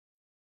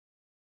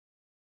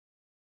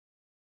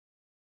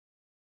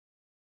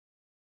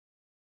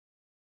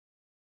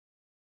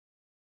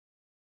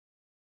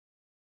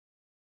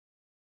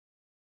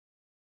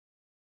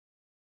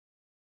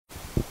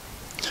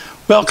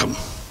Welcome.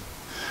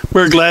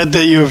 We're glad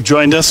that you have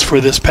joined us for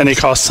this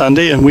Pentecost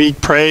Sunday, and we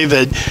pray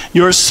that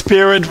your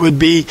spirit would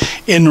be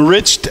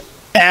enriched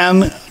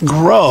and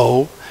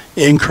grow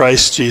in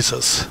Christ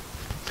Jesus.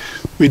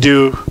 We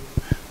do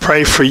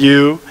pray for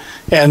you,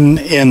 and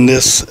in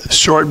this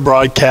short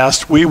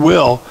broadcast, we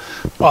will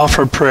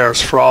offer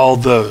prayers for all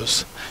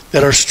those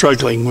that are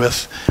struggling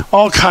with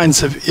all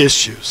kinds of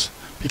issues,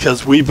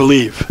 because we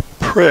believe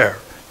prayer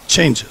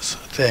changes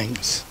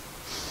things.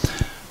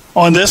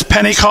 On this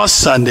Pentecost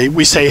Sunday,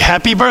 we say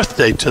happy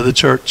birthday to the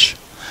church.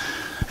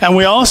 And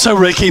we also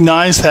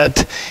recognize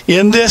that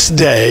in this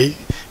day,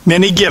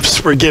 many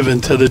gifts were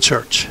given to the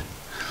church.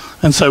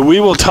 And so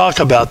we will talk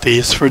about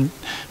these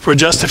for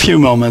just a few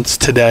moments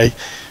today.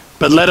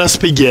 But let us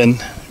begin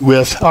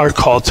with our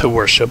call to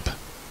worship.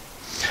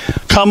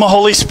 Come,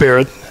 Holy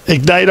Spirit,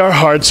 ignite our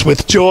hearts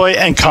with joy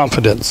and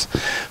confidence,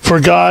 for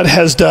God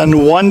has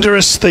done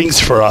wondrous things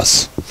for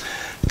us.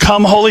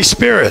 Come, Holy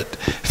Spirit,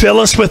 fill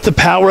us with the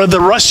power of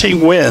the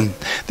rushing wind,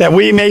 that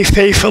we may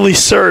faithfully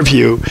serve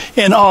you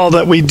in all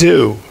that we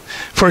do.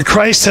 For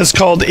Christ has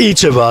called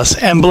each of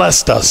us and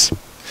blessed us.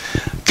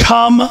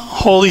 Come,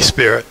 Holy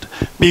Spirit,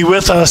 be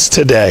with us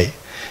today.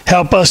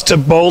 Help us to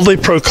boldly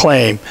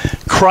proclaim,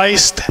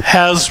 Christ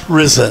has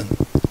risen.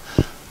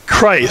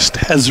 Christ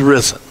has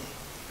risen.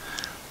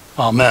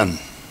 Amen.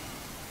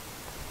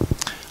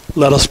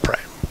 Let us pray.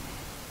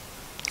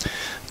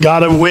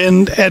 God of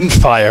wind and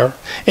fire,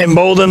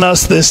 embolden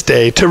us this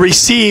day to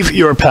receive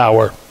your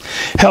power.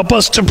 Help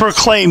us to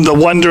proclaim the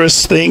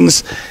wondrous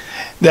things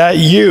that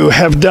you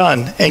have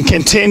done and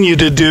continue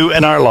to do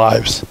in our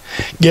lives.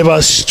 Give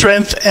us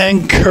strength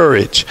and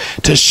courage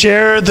to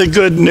share the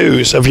good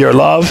news of your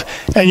love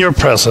and your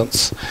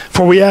presence.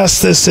 For we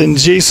ask this in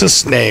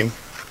Jesus' name.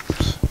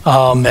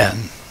 Amen.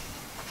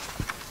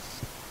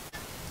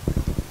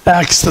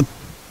 Acts, the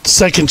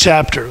 2nd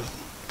chapter,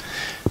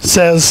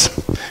 says,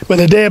 when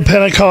the day of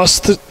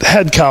Pentecost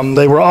had come,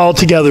 they were all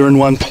together in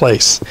one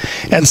place.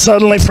 And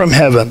suddenly from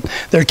heaven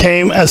there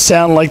came a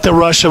sound like the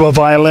rush of a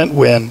violent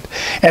wind,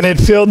 and it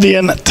filled the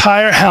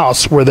entire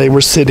house where they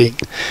were sitting.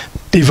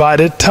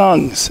 Divided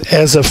tongues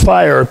as of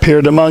fire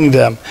appeared among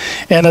them,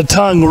 and a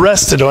tongue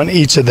rested on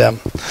each of them.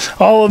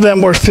 All of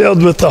them were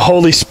filled with the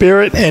Holy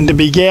Spirit and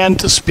began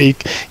to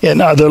speak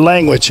in other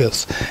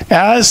languages,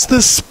 as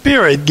the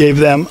Spirit gave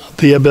them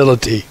the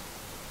ability.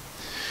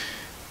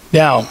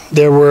 Now,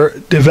 there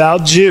were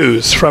devout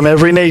Jews from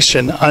every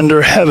nation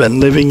under heaven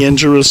living in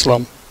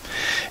Jerusalem.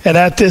 And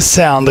at this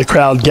sound, the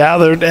crowd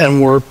gathered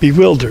and were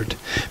bewildered,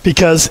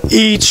 because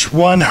each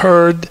one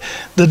heard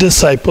the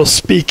disciples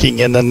speaking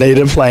in the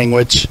native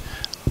language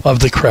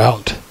of the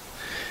crowd.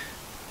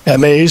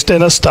 Amazed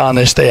and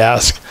astonished, they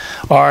asked,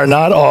 are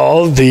not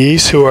all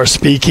these who are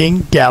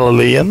speaking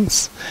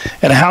Galileans?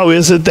 And how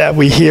is it that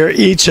we hear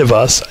each of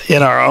us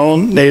in our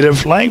own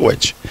native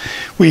language?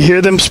 We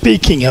hear them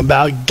speaking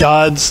about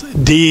God's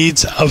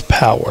deeds of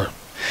power.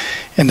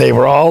 And they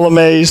were all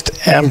amazed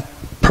and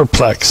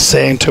perplexed,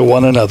 saying to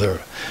one another,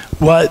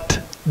 what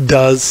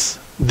does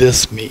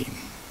this mean?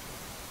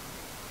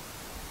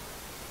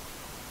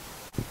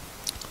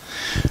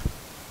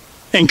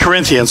 In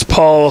Corinthians,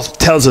 Paul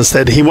tells us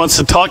that he wants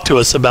to talk to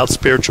us about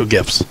spiritual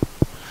gifts.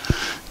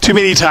 Too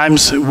many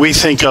times we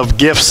think of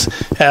gifts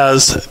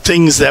as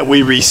things that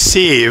we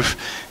receive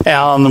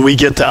and we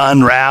get to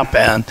unwrap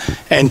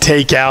and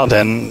take out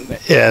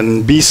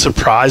and be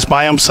surprised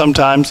by them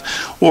sometimes.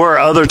 Or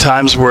other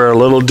times we're a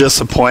little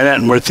disappointed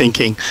and we're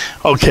thinking,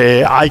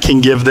 okay, I can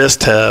give this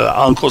to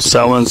Uncle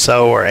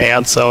so-and-so or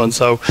Aunt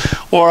so-and-so.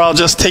 Or I'll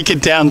just take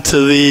it down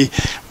to the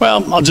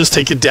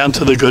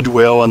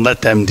Goodwill and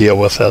let them deal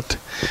with it.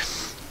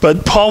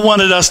 But Paul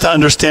wanted us to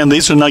understand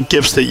these are not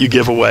gifts that you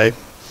give away.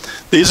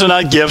 These are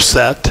not gifts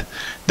that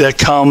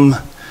come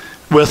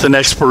with an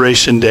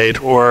expiration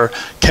date or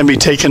can be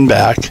taken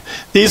back.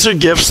 These are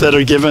gifts that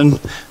are given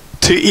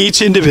to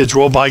each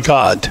individual by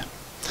God.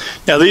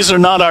 Now, these are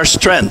not our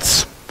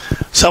strengths.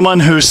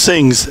 Someone who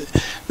sings,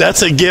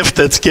 that's a gift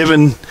that's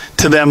given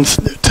to them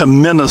to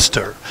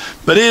minister.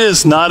 But it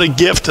is not a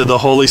gift of the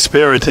Holy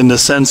Spirit in the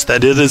sense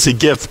that it is a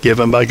gift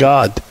given by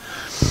God.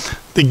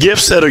 The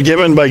gifts that are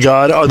given by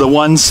God are the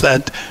ones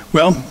that,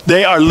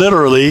 they are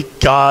literally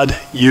God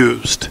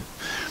used.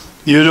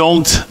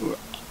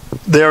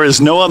 There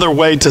is no other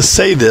way to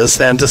say this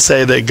than to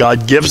say that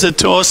God gives it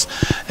to us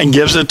and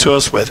gives it to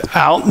us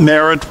without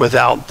merit,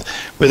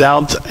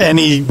 without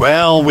any,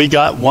 we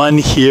got one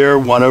here,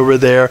 one over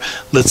there,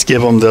 let's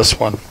give them this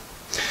one.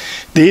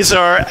 These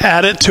are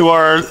added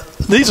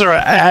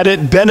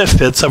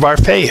benefits of our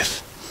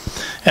faith.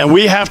 And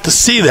we have to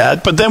see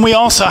that, but then we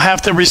also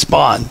have to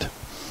respond.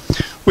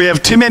 We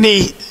have too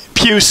many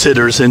pew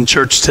sitters in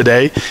church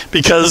today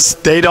because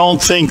they don't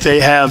think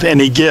they have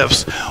any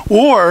gifts,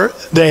 or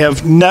they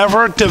have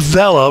never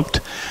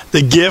developed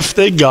the gift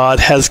that God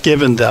has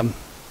given them.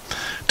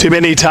 Too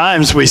many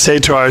times we say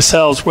to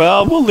ourselves,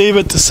 well, we'll leave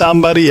it to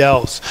somebody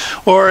else.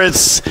 Or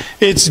it's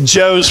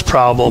Joe's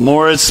problem,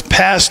 or it's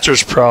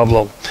pastor's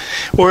problem,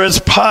 or it's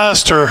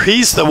pastor,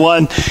 he's the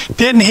one,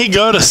 didn't he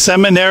go to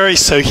seminary,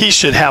 so he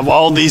should have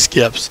all these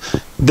gifts.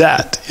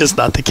 That is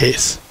not the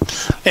case.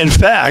 In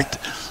fact,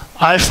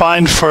 I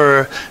find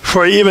for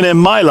even in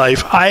my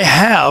life, I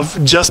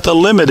have just a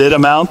limited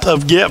amount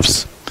of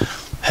gifts.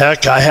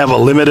 Heck, I have a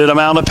limited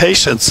amount of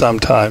patience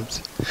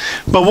sometimes.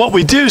 But what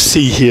we do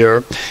see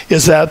here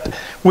is that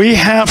we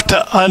have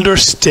to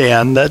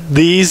understand that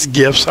these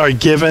gifts are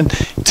given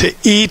to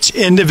each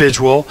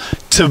individual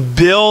to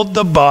build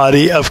the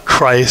body of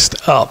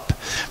Christ up.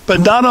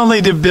 But not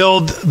only to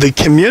build the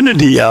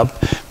community up,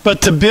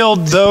 but to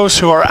build those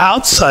who are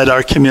outside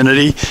our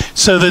community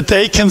so that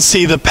they can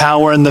see the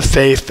power and the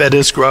faith that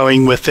is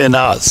growing within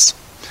us.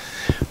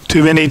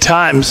 Too many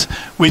times,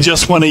 we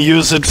just want to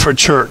use it for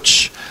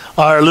church,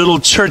 our little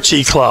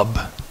churchy club.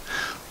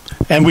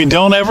 And we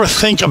don't ever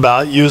think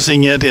about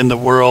using it in the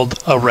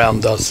world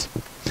around us.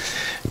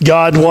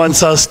 God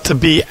wants us to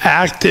be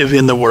active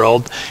in the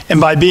world,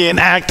 and by being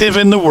active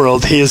in the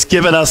world, he has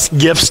given us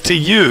gifts to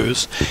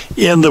use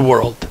in the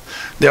world.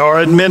 There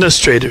are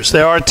administrators,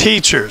 there are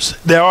teachers,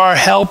 there are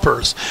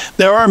helpers,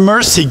 there are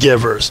mercy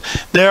givers,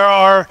 there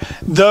are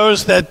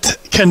those that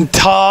can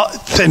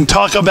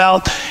talk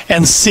about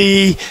and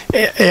see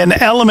an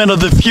element of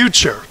the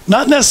future,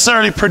 not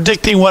necessarily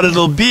predicting what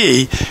it'll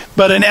be,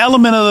 but an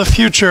element of the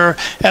future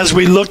as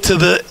we look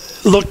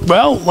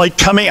like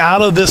coming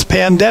out of this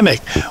pandemic.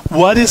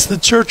 What is the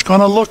church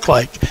going to look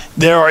like?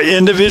 There are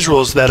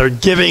individuals that are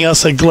giving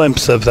us a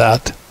glimpse of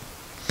that.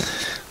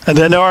 And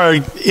then there are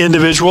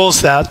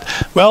individuals that,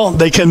 well,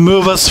 they can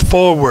move us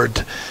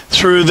forward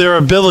through their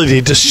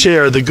ability to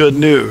share the good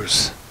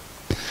news.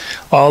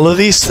 All of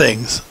these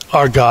things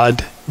are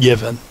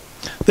God-given.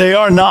 They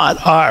are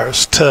not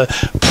ours to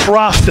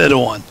profit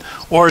on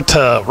or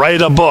to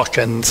write a book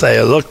and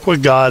say, look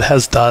what God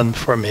has done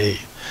for me.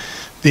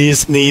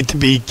 These need to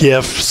be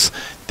gifts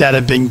that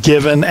have been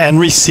given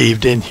and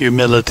received in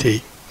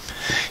humility.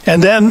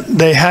 And then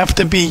they have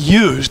to be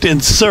used in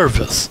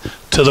service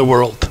to the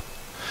world.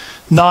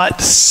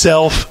 Not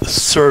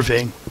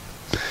self-serving.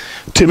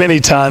 Too many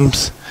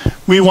times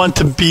we want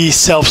to be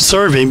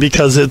self-serving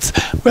because it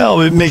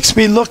makes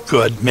me look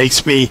good,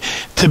 makes me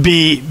to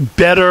be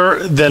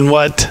better than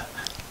what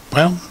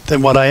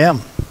I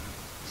am.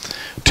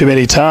 Too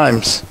many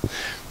times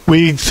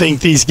we think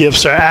these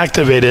gifts are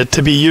activated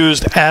to be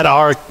used at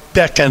our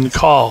beck and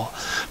call,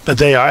 but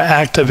they are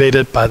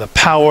activated by the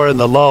power and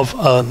the love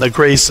and the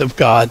grace of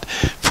God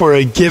for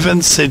a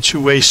given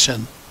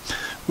situation.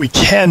 We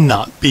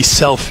cannot be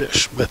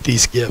selfish with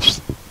these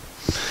gifts.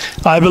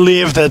 I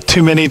believe that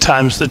too many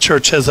times the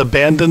church has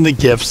abandoned the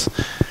gifts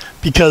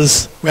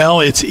because,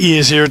 it's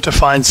easier to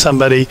find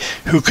somebody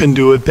who can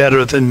do it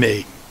better than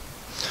me.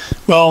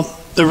 Well,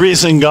 the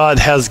reason God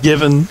has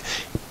given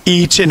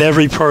each and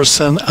every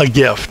person a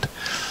gift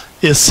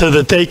is so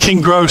that they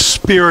can grow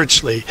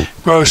spiritually,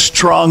 grow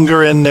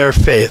stronger in their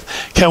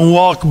faith, can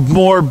walk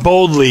more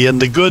boldly in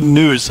the good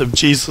news of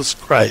Jesus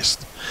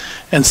Christ.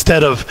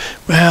 Instead of,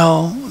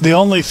 the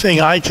only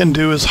thing I can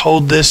do is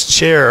hold this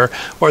chair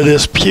or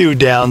this pew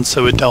down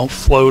so it don't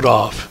float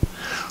off.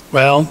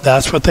 Well,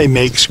 that's what they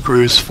make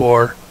screws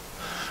for.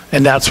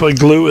 And that's what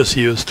glue is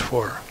used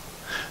for,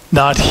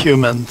 not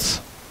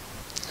humans.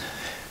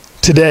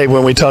 Today,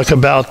 when we talk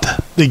about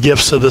the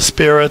gifts of the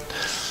Spirit,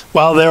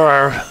 while there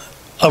are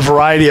a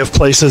variety of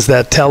places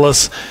that tell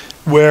us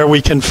where we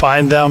can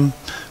find them,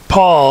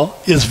 Paul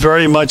is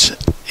very much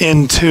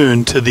in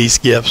tune to these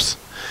gifts.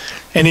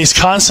 And he's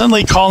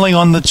constantly calling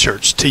on the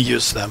church to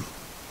use them.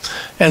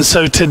 And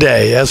so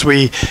today, as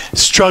we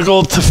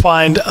struggle to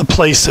find a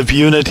place of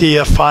unity,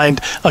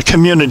 find a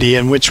community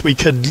in which we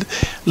could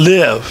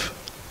live,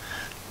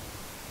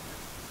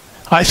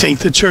 I think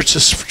the church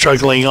is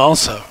struggling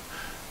also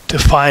to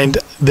find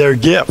their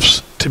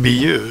gifts to be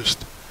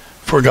used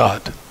for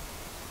God.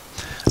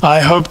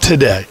 I hope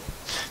today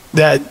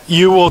that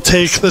you will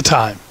take the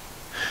time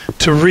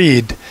to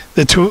read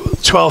the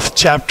 12th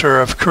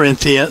chapter of 1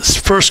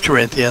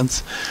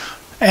 Corinthians,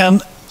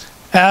 and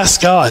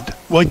ask God,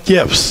 what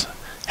gifts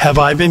have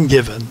I been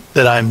given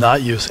that I'm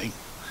not using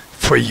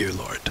for you,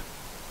 Lord?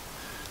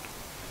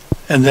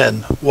 And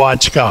then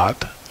watch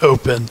God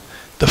open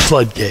the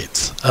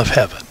floodgates of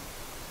heaven.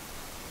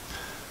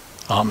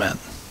 Amen.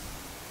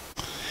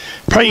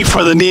 Praying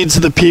for the needs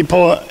of the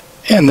people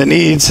and the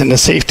needs and the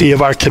safety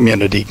of our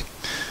community.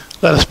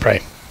 Let us pray.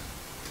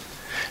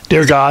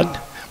 Dear God,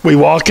 we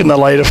walk in the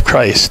light of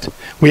Christ.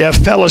 We have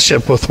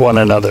fellowship with one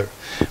another.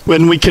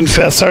 When we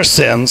confess our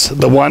sins,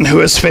 the one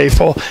who is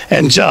faithful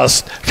and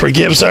just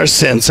forgives our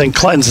sins and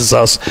cleanses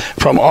us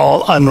from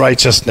all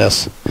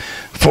unrighteousness.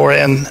 For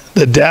in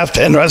the death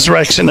and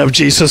resurrection of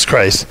Jesus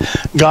Christ,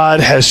 God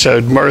has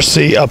showed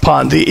mercy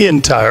upon the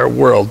entire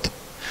world.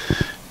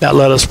 Now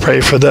let us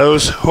pray for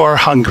those who are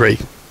hungry.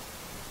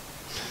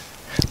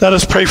 Let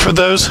us pray for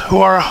those who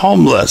are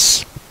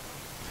homeless.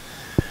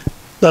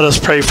 Let us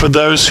pray for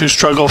those who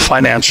struggle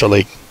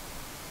financially.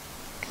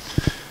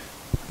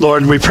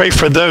 Lord, we pray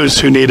for those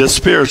who need a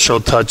spiritual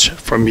touch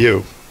from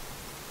you.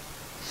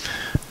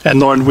 And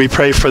Lord, we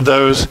pray for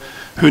those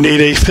who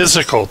need a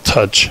physical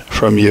touch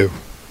from you.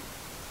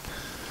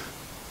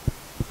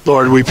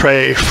 Lord, we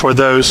pray for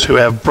those who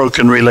have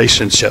broken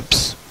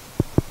relationships.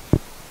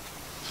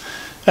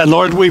 And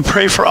Lord, we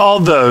pray for all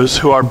those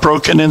who are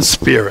broken in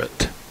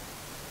spirit.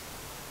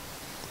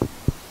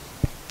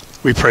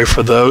 We pray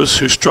for those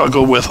who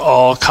struggle with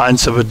all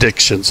kinds of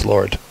addictions,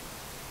 Lord.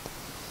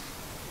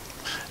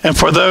 And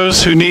for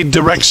those who need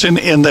direction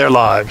in their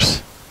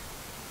lives.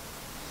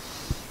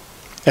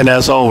 And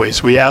as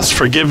always, we ask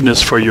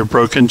forgiveness for your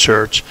broken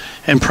church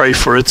and pray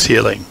for its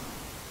healing.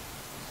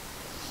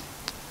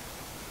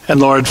 And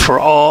Lord, for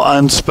all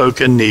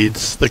unspoken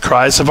needs, the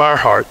cries of our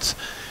hearts,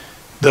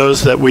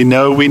 those that we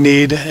know we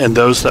need and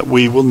those that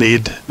we will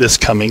need this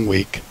coming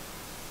week.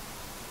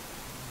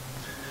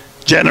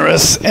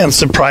 Generous and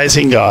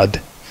surprising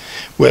God,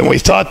 when we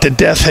thought that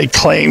death had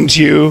claimed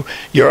you,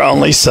 your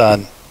only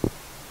Son,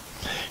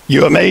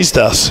 you amazed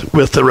us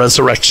with the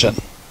resurrection.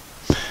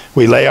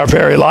 We lay our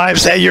very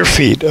lives at your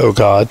feet, O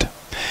God,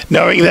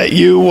 knowing that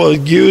you will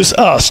use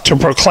us to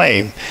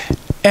proclaim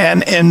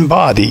and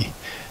embody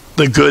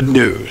the good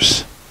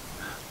news.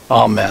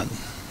 Amen.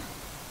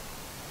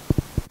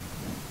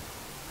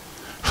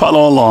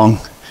 Follow along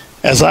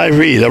as I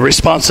read a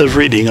responsive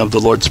reading of the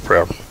Lord's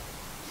Prayer.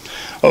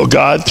 O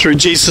God, through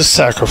Jesus'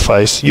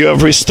 sacrifice, you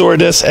have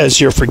restored us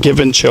as your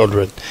forgiven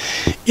children.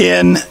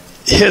 In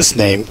his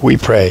name we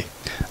pray.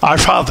 Our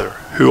Father,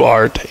 who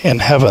art in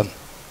heaven,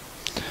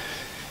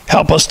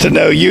 help us to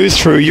know you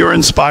through your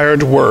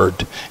inspired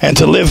word and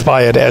to live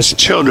by it as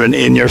children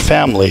in your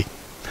family.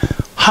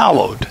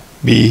 Hallowed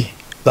be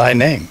thy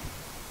name.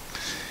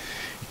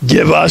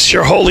 Give us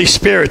your Holy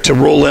Spirit to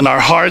rule in our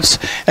hearts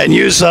and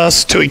use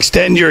us to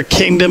extend your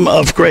kingdom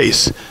of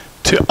grace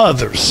to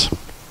others.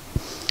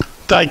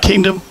 Thy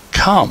kingdom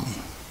come.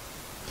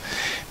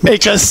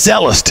 Make us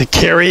zealous to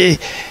carry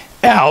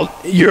out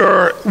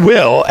your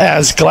will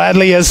as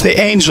gladly as the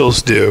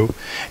angels do,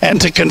 and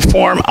to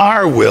conform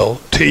our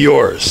will to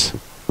yours.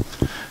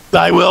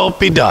 Thy will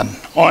be done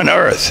on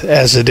earth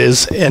as it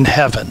is in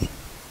heaven.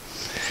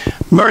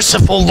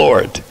 Merciful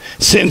Lord,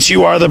 since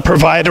you are the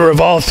provider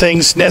of all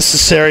things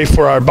necessary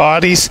for our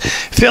bodies,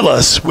 fill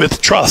us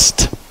with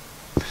trust.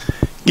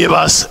 Give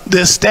us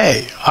this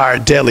day our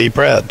daily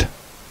bread.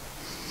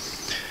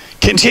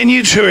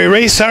 Continue to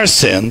erase our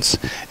sins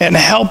and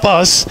help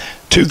us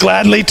to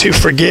gladly to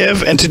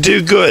forgive and to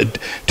do good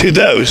to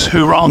those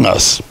who wrong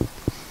us.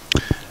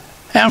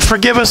 And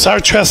forgive us our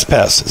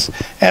trespasses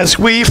as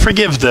we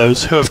forgive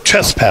those who have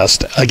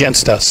trespassed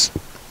against us.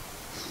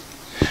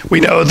 We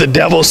know the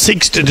devil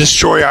seeks to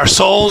destroy our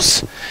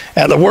souls,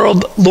 and the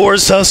world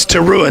lures us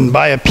to ruin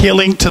by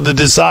appealing to the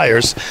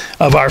desires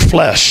of our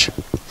flesh.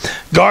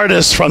 Guard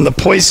us from the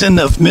poison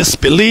of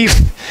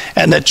misbelief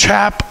and the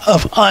trap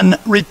of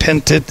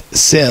unrepented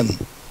sin.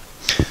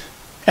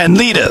 And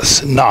lead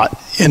us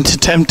not into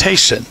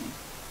temptation.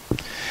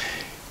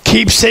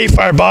 Keep safe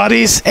our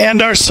bodies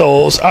and our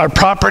souls, our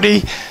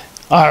property,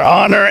 our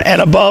honor,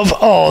 and above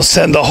all,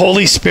 send the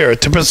Holy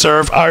Spirit to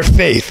preserve our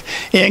faith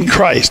in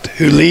Christ,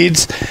 who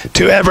leads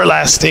to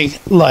everlasting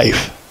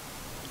life.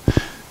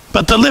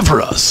 But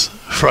deliver us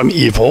from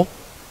evil.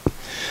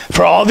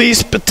 For all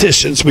these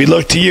petitions, we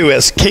look to you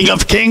as King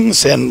of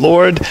kings and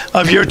Lord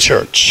of your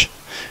church.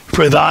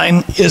 For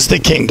thine is the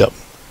kingdom.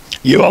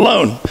 You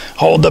alone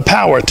hold the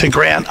power to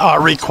grant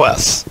our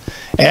requests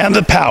and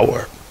the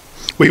power.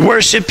 We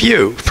worship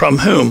you, from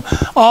whom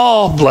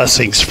all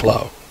blessings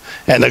flow,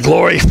 and the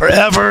glory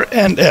forever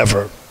and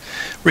ever.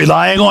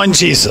 Relying on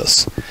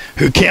Jesus,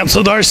 who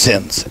canceled our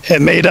sins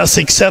and made us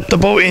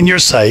acceptable in your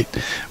sight,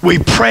 we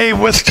pray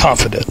with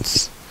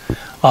confidence.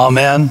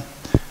 Amen,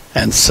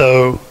 and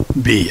so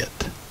be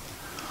it.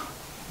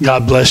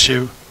 God bless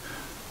you.